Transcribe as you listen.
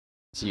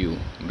You,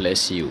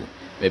 bless you.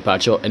 Me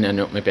pacho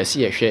and me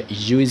perceive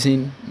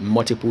using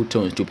multiple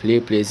tones to play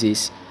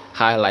praises,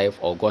 high life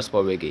or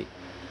gospel reggae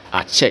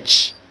at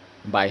church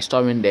by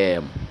storing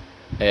them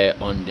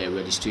on the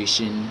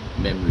registration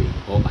memory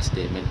or as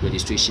the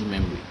registration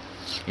memory.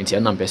 Into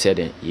your number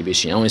said, you be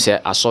sure. I say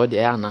I saw the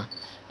Anna.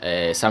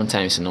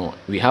 Sometimes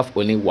we have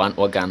only one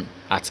organ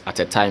at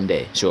a time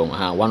there, so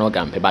one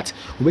organ. But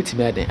we wait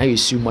me then I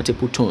use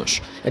multiple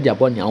tones. At the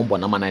abon ya umbo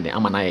na mana den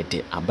amana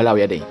yete abala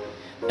we den.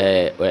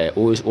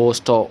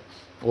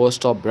 All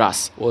store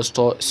brass, all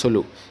store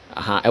solo.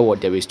 I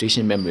want the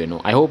registration memory. No,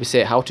 I hope you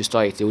say how to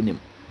store it.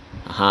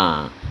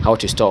 How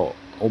to store.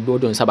 Obo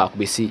don saba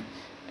kubisi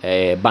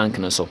bank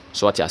no so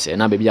what you say.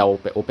 Now baby I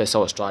open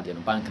store the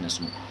bank no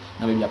so.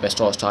 Now baby I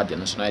store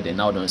the so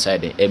now don't say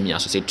the emia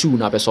so say two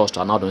now pe store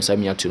now don't say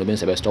me two no be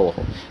say store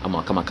ho.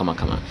 Ama come.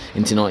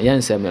 Nti no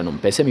yen say me no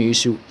pese me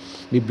issue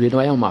me brain no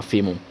I am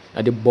afemu.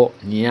 At the bo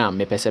near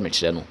me pese me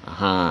chere no.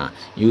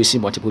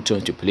 Using multiple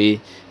tones to play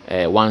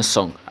one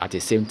song at the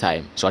same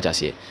time. So what I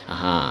say.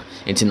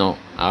 Nti no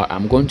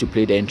I'm going to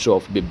play the intro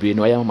of Bebre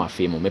no I am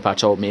afemu. Me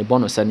pacho me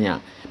bono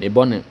sania. Me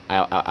bono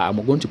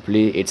I'm going to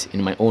play it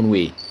in my own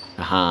way.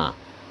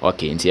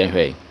 Okay, nti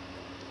ehwe.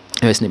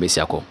 Yes, ne besi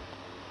akọ.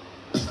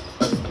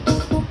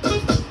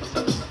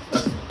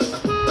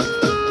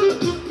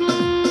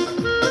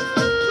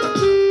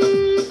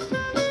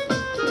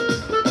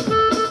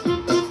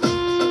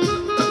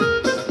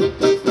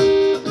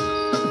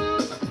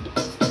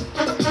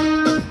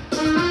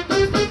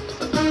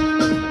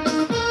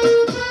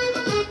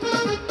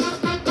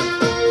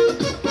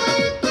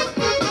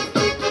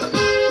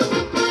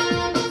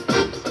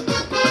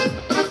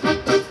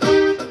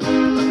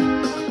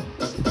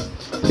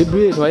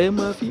 Bebre no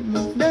ema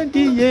fimu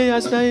dandi ye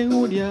asta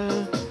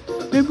yehudia.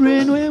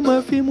 Bebre no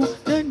ema fimu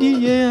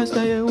dandi ye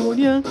asta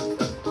yehudia.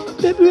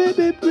 Bebre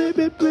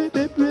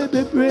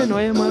no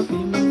ema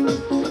fimu.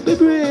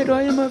 Bebre no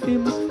ema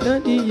fimu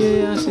dandi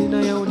ye asta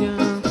yehudia.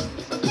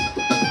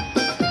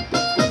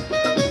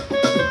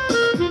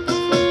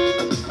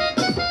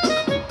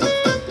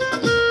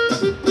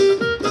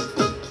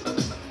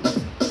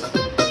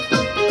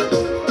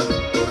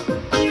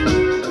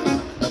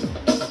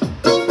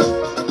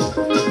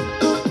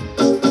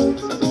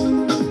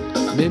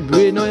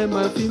 Bebre no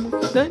ema fimu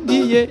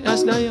dandi ye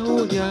asta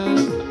yehudia.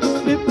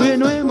 Bebre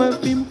no ema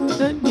fimu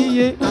dandi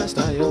ye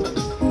asta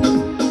yehudia.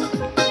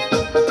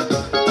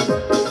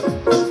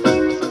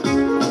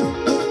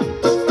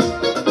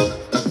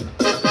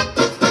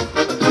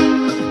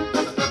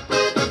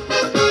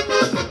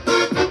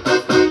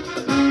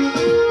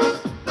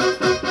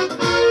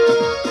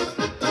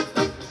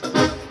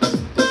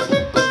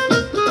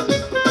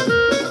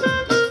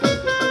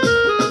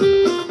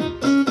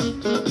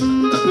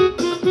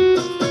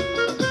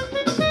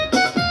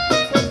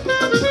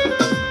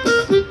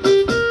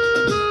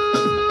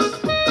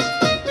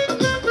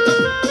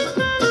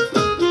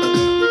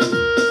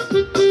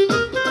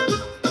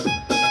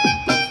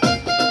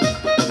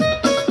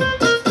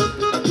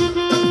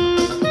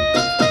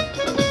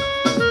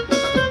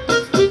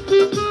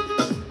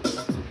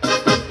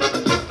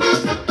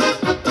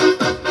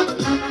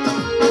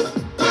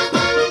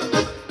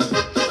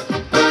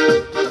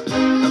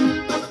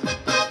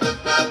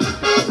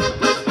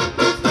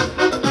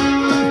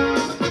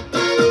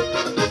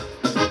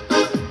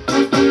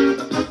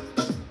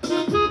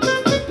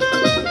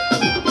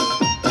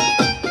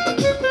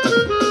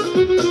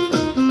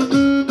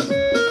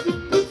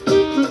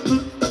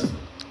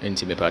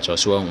 Nti me pacho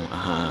so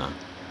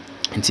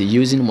nti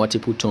using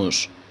multiple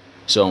tones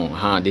so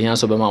the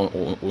answer be ma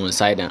on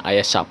side and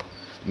I sharp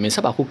me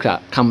saba ko kra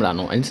camera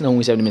no nti na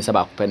hu se me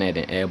saba ko pene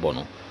den airborne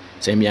no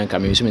say me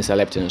anka me so me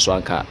select so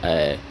anka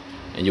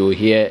and you will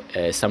hear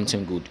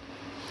something good,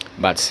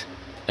 but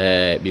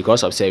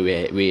because of say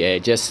we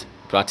just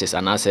practice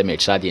and I say me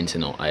try the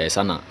no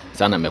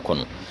sana me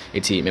kono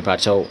nti me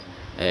pacho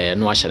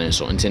no a challenge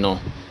so nti no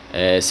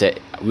say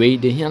we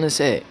the here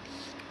say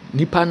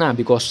nipa na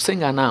because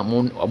singer na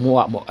mo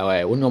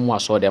mo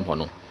saw them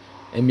hono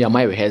emi am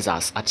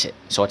rehearsals ache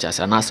such as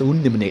and as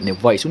unim ne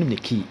voice unim ne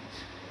key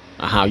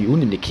you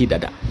unim the key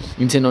dada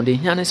nti no the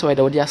here say we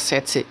dey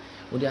set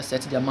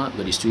the amount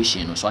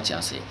registration no such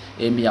as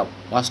emi a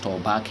was store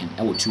back and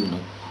e wo two no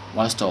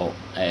was store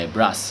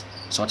brass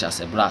such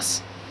as a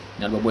brass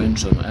na do boy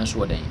intro no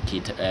enso den key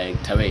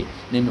tare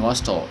na emi was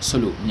store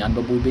solo nya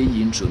do boy be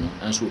intro no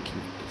enso key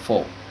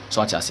 4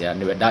 such as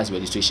that's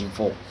registration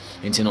 4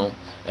 nti no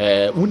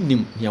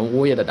unim ya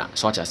wo ye dada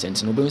such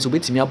as no be so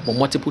betimi abo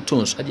multiple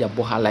tones e dey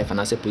abo Highlife and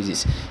as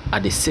praises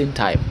at the same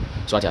time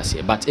such as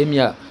but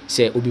emia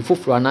say obi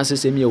foforo and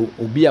as emia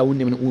obi a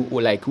unim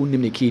like unim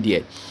ne key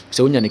there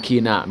so unya ne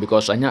key na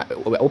because anya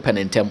open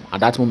and tem at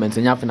that moment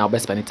nya fa na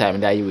best spend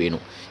time there you know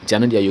nti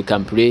ano there you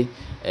can play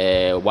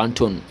one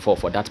tone for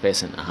that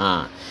person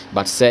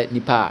but say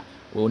nipa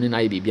oni na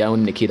bibia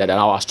on ne key dada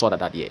na wa store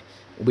dada there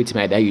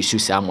obetimi da you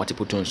use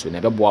multiple tones so na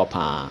be boa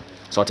pa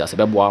such as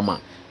be boa ma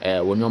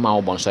wonyoma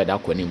wo bonso da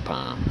kwanim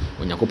pa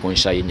onyakopon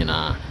hya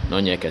nyina na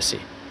onye kese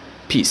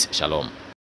peace shalom.